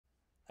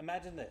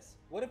Imagine this.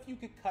 What if you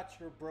could cut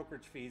your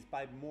brokerage fees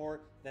by more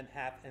than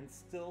half and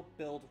still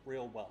build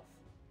real wealth?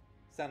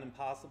 Sound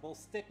impossible?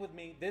 Stick with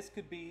me. This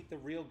could be the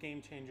real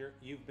game changer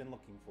you've been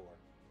looking for.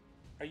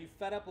 Are you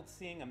fed up with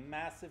seeing a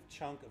massive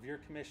chunk of your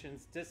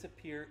commissions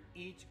disappear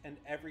each and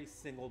every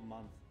single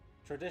month?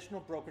 Traditional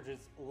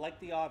brokerages, like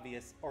the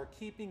obvious, are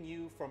keeping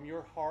you from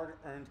your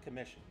hard-earned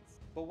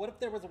commissions. But what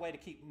if there was a way to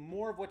keep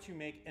more of what you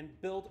make and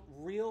build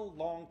real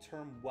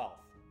long-term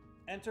wealth?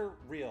 Enter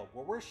Real,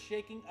 where we're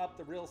shaking up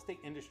the real estate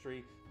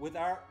industry with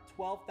our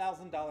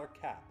 $12,000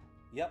 cap.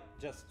 Yep,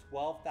 just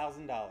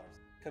 $12,000.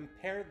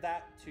 Compare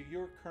that to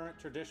your current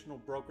traditional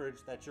brokerage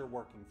that you're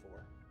working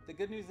for. The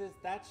good news is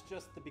that's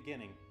just the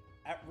beginning.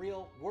 At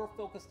Real, we're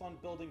focused on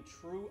building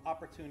true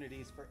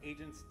opportunities for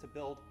agents to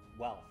build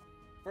wealth.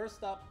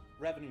 First up,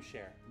 revenue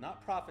share.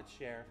 Not profit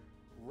share,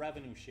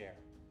 revenue share.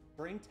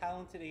 Bring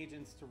talented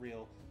agents to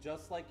Real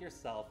just like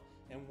yourself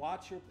and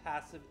watch your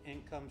passive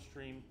income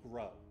stream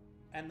grow.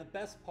 And the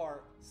best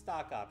part,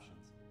 stock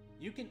options.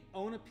 You can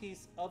own a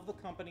piece of the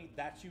company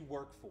that you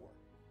work for.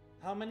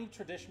 How many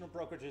traditional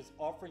brokerages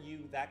offer you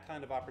that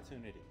kind of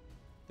opportunity?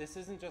 This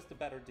isn't just a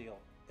better deal.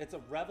 It's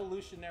a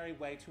revolutionary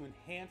way to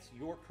enhance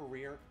your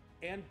career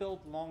and build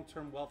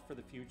long-term wealth for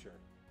the future.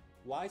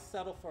 Why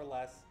settle for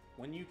less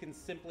when you can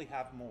simply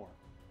have more?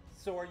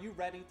 So are you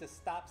ready to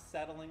stop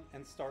settling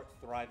and start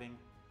thriving?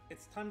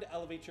 It's time to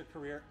elevate your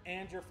career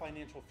and your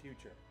financial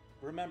future.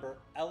 Remember,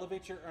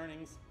 elevate your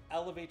earnings,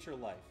 elevate your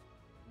life.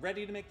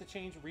 Ready to make the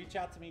change? Reach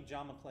out to me,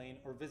 John McLain,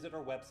 or visit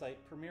our website,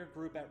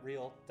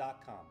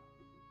 premiergroup@real.com.